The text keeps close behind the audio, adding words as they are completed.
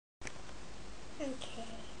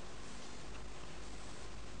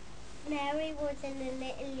Mary was in a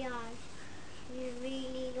little yard. She was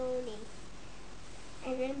really lonely.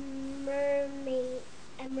 And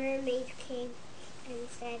a mermaid came and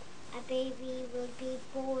said, a baby will be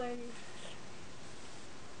born.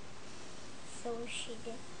 So she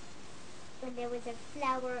did. And there was a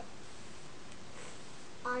flower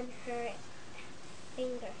on her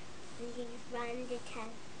finger. And he ran to tell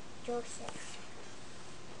Joseph.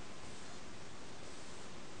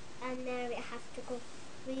 And Mary had to go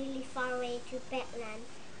really far away to Bethlehem.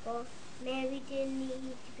 But Mary didn't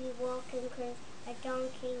need to be walking because a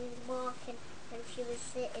donkey was walking and she was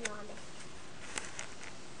sitting on it.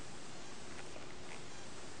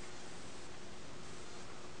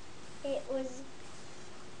 It was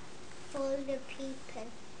full of people,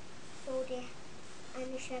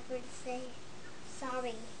 and the shepherds say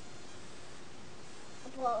sorry,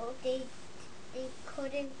 but they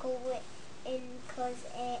couldn't go in because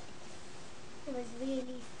it was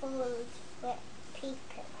really full with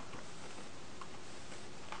people.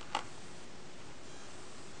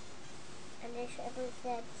 And the shepherd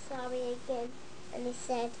said sorry again, and he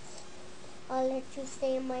said, I'll let you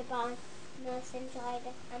stay in my barn, nice and dry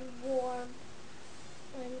and warm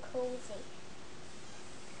and cozy.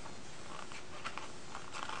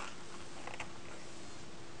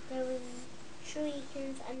 There was 3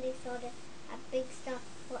 hens and they saw a big star,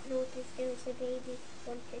 but noticed there was a baby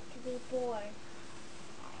wanted to be born.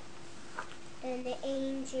 Then the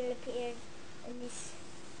angel appeared and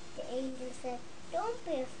the angel said, don't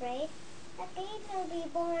be afraid, a baby will be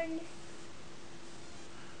born.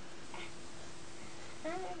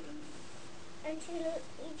 And she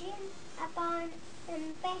looked in a barn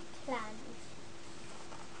in Bethlehem.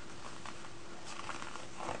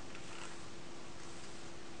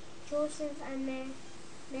 Joseph and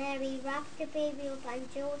Mary wrapped the baby up,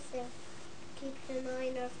 and Joseph kept an eye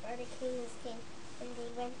on her for the king's king, and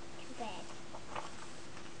they went to bed.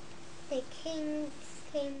 The kings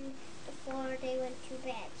came before they went to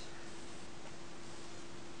bed.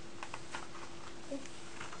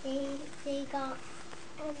 They got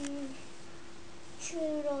 2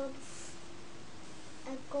 robes, a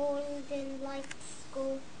golden light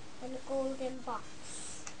skull, and a golden box.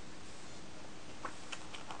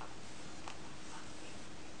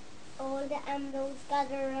 All the animals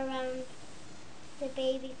gathered around the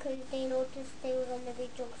baby because they noticed they were going to be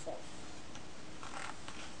Joseph.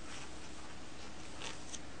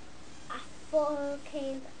 A full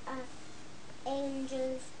came of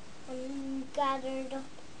angels and gathered up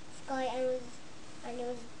the sky, and it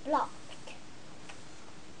was blocked.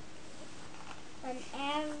 And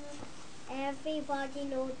everybody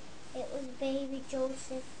knew it was baby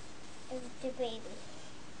Joseph as the baby.